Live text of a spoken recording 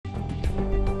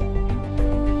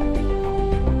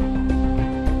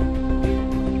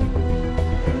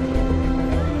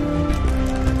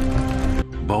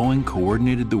Boeing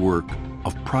coordinated the work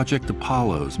of Project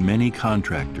Apollo's many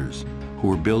contractors who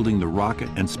were building the rocket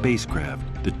and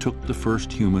spacecraft that took the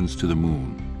first humans to the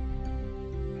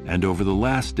moon. And over the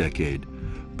last decade,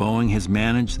 Boeing has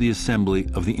managed the assembly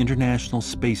of the International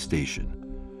Space Station,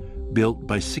 built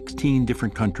by 16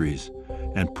 different countries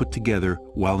and put together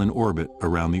while in orbit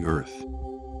around the Earth.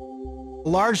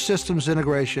 Large systems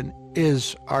integration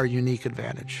is our unique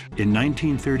advantage. In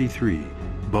 1933,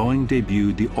 Boeing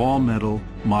debuted the all-metal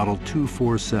Model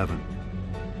 247,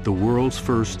 the world's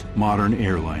first modern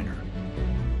airliner.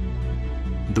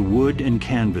 The wood and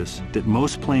canvas that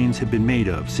most planes have been made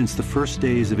of since the first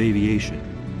days of aviation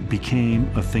became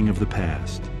a thing of the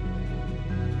past.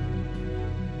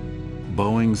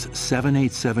 Boeing's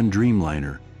 787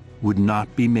 Dreamliner would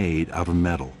not be made out of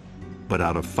metal, but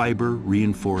out of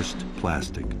fiber-reinforced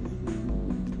plastic.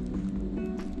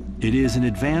 It is an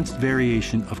advanced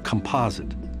variation of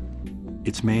composite.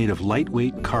 It's made of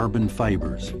lightweight carbon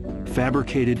fibers,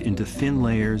 fabricated into thin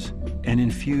layers and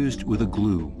infused with a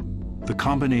glue. The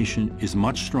combination is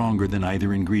much stronger than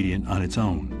either ingredient on its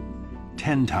own,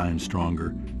 10 times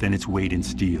stronger than its weight in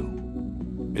steel.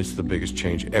 It's the biggest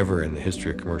change ever in the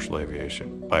history of commercial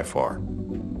aviation, by far.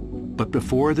 But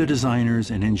before the designers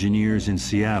and engineers in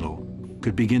Seattle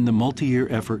could begin the multi-year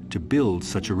effort to build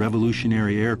such a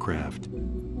revolutionary aircraft,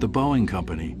 the Boeing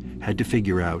Company had to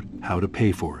figure out how to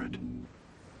pay for it.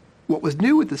 What was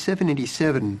new with the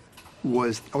 787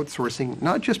 was outsourcing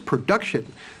not just production,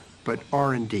 but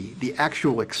R&D, the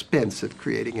actual expense of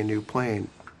creating a new plane.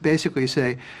 Basically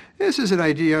say, this is an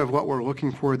idea of what we're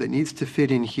looking for that needs to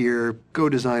fit in here, go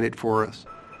design it for us.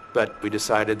 But we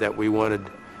decided that we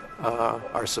wanted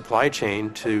our supply chain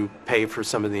to pay for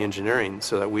some of the engineering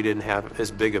so that we didn't have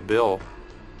as big a bill.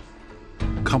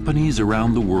 Companies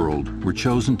around the world were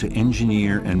chosen to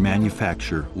engineer and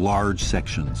manufacture large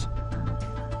sections,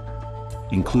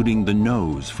 including the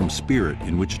nose from Spirit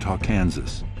in Wichita,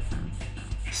 Kansas,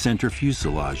 center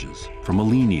fuselages from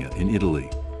Alenia in Italy,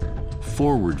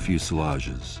 forward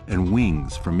fuselages and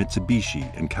wings from Mitsubishi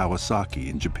and Kawasaki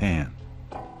in Japan.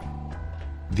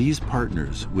 These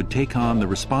partners would take on the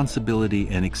responsibility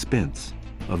and expense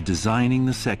of designing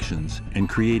the sections and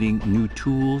creating new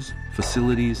tools,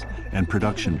 facilities, and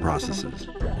production processes.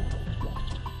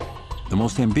 The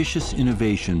most ambitious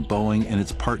innovation Boeing and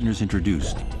its partners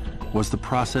introduced was the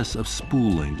process of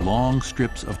spooling long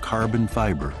strips of carbon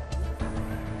fiber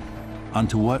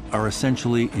onto what are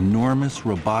essentially enormous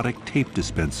robotic tape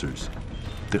dispensers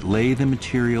that lay the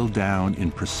material down in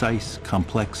precise,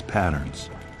 complex patterns.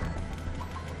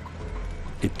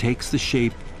 It takes the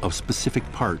shape of specific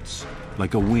parts,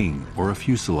 like a wing or a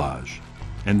fuselage,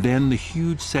 and then the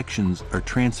huge sections are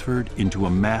transferred into a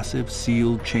massive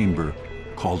sealed chamber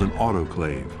called an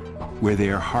autoclave, where they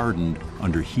are hardened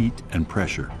under heat and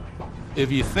pressure.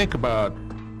 If you think about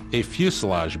a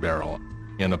fuselage barrel,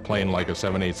 in a plane like a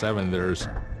 787, there's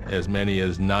as many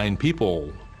as 9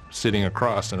 people sitting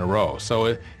across in a row.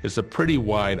 So it's a pretty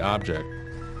wide object.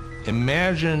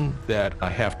 Imagine that I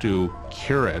have to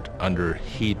cure it under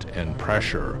heat and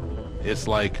pressure. It's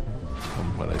like, how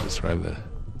would I describe that?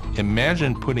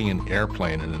 Imagine putting an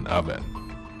airplane in an oven.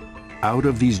 Out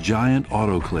of these giant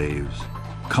autoclaves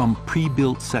come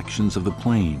pre-built sections of the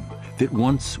plane that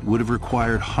once would have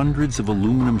required hundreds of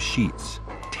aluminum sheets,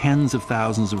 tens of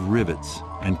thousands of rivets,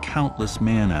 and countless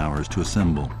man-hours to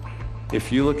assemble.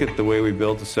 If you look at the way we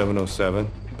built the 707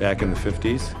 back in the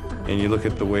 50s, and you look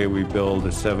at the way we build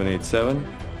a 787,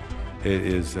 it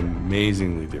is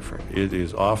amazingly different. It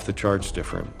is off the charts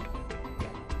different.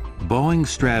 Boeing's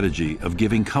strategy of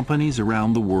giving companies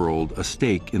around the world a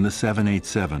stake in the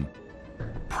 787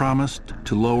 promised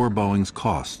to lower Boeing's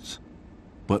costs,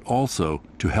 but also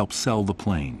to help sell the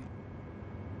plane.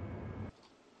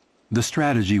 The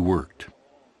strategy worked.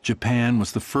 Japan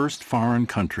was the first foreign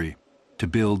country to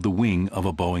build the wing of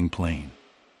a Boeing plane,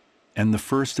 and the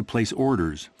first to place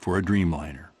orders for a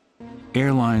Dreamliner.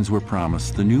 Airlines were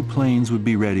promised the new planes would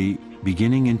be ready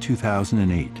beginning in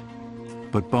 2008,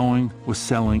 but Boeing was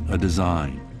selling a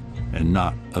design and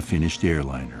not a finished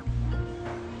airliner.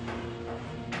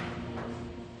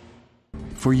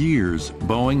 For years,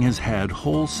 Boeing has had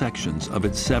whole sections of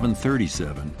its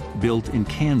 737 built in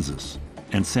Kansas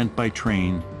and sent by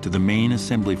train to the main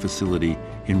assembly facility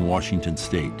in Washington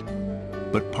State.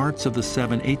 But parts of the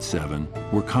 787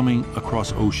 were coming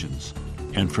across oceans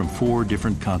and from 4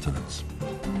 different continents.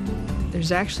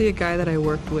 There's actually a guy that I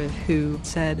worked with who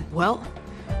said, well,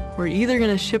 we're either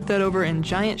going to ship that over in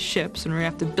giant ships and we're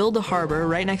going to have to build a harbor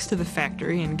right next to the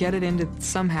factory and get it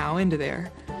somehow into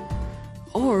there,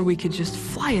 or we could just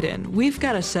fly it in. We've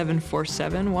got a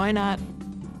 747, why not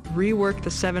rework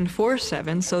the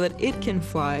 747 so that it can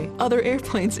fly other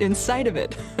airplanes inside of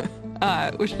it,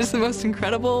 which is the most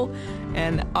incredible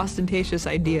and ostentatious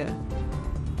idea.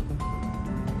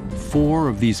 4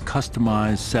 of these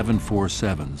customized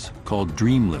 747s, called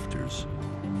Dreamlifters,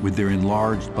 with their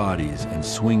enlarged bodies and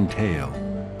swing tail,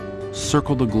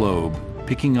 circle the globe,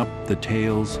 picking up the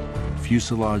tails,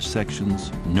 fuselage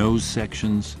sections, nose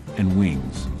sections, and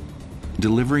wings,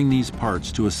 delivering these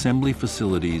parts to assembly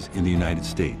facilities in the United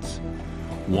States,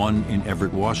 one in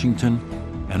Everett, Washington,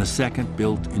 and a second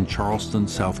built in Charleston,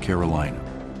 South Carolina.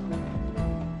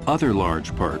 Other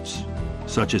large parts,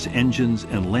 such as engines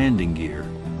and landing gear,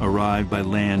 arrive by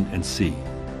land and sea.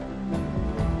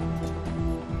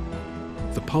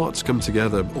 The parts come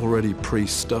together already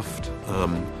pre-stuffed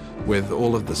with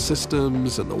all of the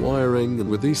systems and the wiring, and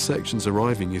with these sections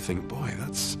arriving, you think, boy,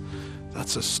 that's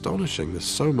astonishing. There's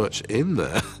so much in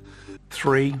there.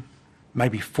 3,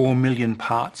 maybe 4 million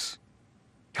parts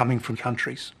coming from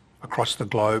countries across the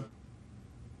globe.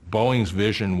 Boeing's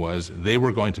vision was they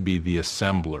were going to be the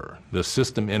assembler, the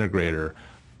system integrator,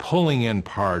 pulling in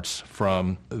parts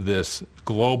from this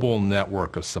global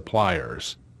network of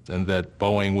suppliers, and that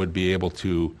Boeing would be able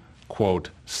to, quote,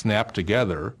 snap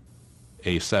together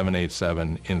a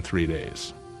 787 in 3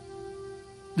 days.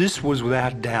 This was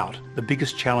without doubt the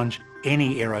biggest challenge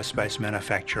any aerospace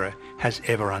manufacturer has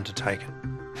ever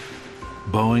undertaken.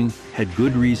 Boeing had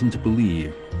good reason to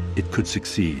believe it could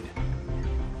succeed.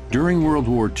 During World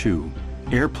War II,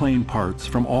 airplane parts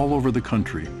from all over the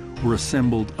country were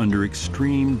assembled under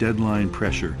extreme deadline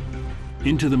pressure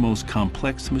into the most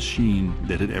complex machine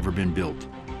that had ever been built,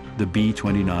 the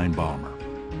B-29 bomber.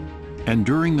 And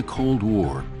during the Cold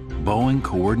War, Boeing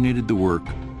coordinated the work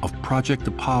of Project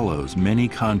Apollo's many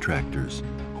contractors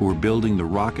who were building the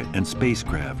rocket and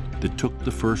spacecraft that took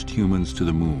the first humans to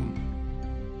the moon.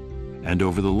 And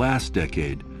over the last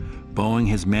decade, Boeing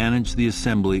has managed the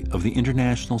assembly of the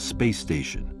International Space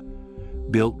Station,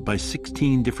 built by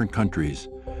 16 different countries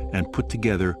and put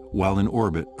together while in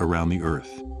orbit around the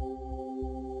Earth.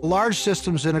 Large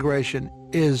systems integration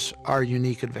is our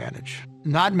unique advantage.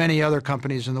 Not many other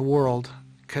companies in the world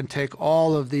can take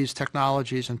all of these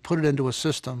technologies and put it into a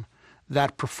system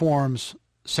that performs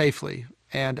safely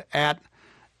and at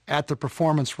the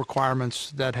performance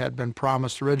requirements that had been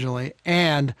promised originally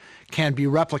and can be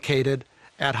replicated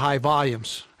at high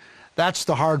volumes. That's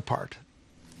the hard part.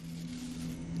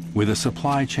 With a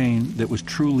supply chain that was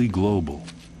truly global,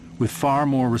 with far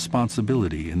more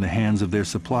responsibility in the hands of their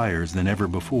suppliers than ever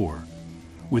before,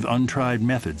 with untried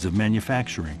methods of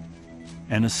manufacturing,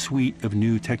 and a suite of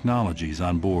new technologies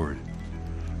on board,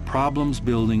 problems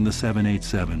building the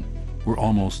 787 were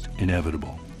almost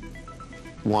inevitable.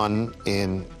 One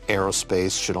in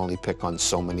aerospace should only pick on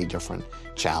so many different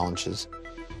challenges.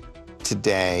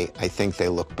 Today, I think they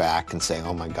look back and say,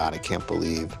 oh my God, I can't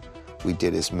believe we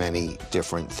did as many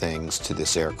different things to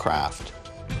this aircraft.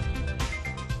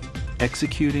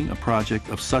 Executing a project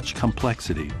of such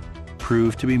complexity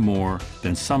proved to be more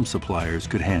than some suppliers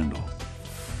could handle.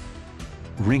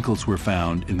 Wrinkles were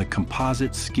found in the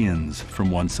composite skins from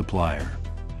one supplier.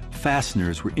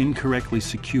 Fasteners were incorrectly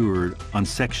secured on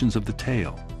sections of the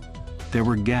tail. There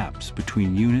were gaps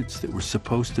between units that were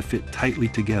supposed to fit tightly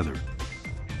together,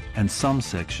 and some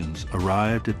sections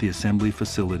arrived at the assembly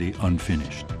facility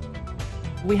unfinished.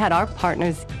 We had our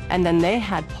partners, and then they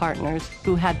had partners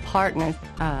who had partners.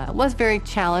 It was very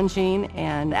challenging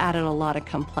and added a lot of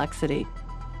complexity.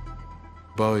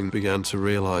 Boeing began to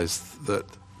realize that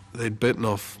they'd bitten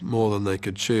off more than they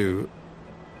could chew.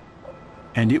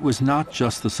 And it was not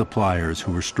just the suppliers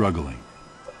who were struggling.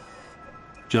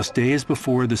 Just days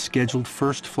before the scheduled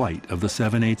first flight of the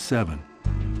 787,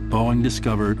 Boeing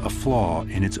discovered a flaw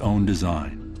in its own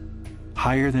design.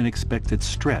 Higher than expected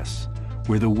stress,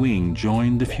 where the wing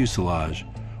joined the fuselage,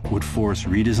 would force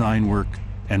redesign work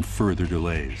and further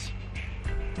delays.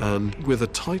 And with a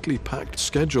tightly packed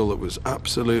schedule that was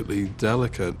absolutely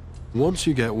delicate, once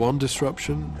you get one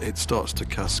disruption, it starts to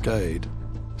cascade.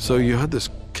 So you had this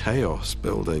chaos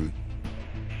building.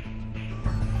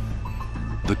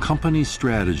 The company's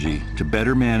strategy to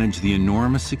better manage the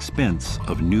enormous expense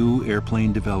of new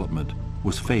airplane development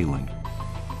was failing,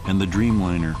 and the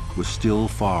Dreamliner was still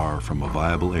far from a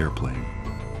viable airplane.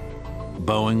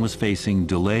 Boeing was facing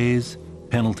delays,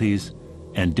 penalties,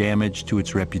 and damage to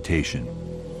its reputation.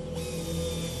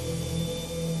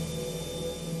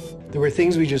 There were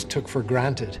things we just took for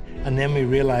granted, and then we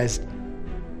realized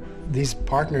these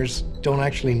partners don't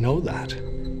actually know that.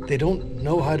 They don't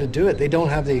know how to do it. They don't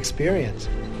have the experience.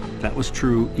 That was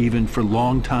true even for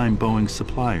longtime Boeing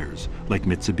suppliers like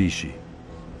Mitsubishi,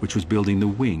 which was building the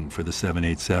wing for the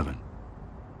 787.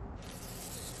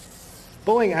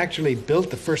 Boeing actually built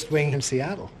the first wing in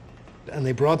Seattle, and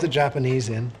they brought the Japanese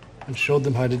in and showed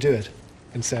them how to do it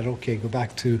and said, okay, go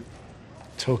back to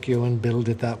Tokyo and build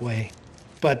it that way.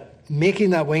 But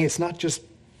making that wing, it's not just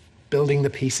building the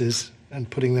pieces and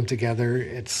putting them together,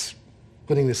 it's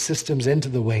putting the systems into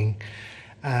the wing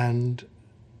and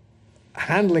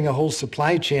handling a whole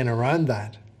supply chain around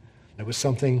that. It was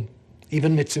something,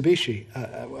 even Mitsubishi,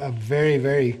 a very,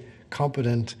 very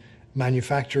competent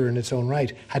manufacturer in its own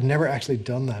right, had never actually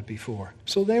done that before.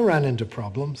 So they ran into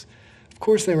problems. Of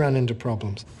course they ran into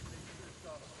problems.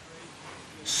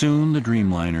 Soon the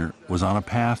Dreamliner was on a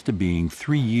path to being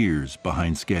 3 years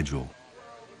behind schedule,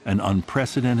 an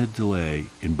unprecedented delay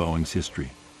in Boeing's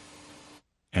history.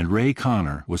 And Ray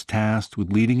Connor was tasked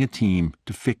with leading a team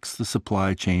to fix the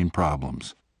supply chain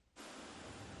problems.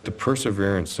 The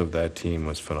perseverance of that team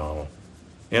was phenomenal,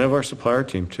 and of our supplier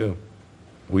team too.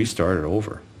 We started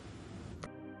over.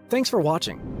 Thanks for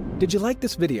watching. Did you like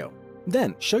this video?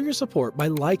 Then show your support by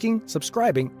liking,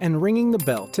 subscribing, and ringing the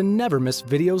bell to never miss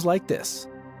videos like this.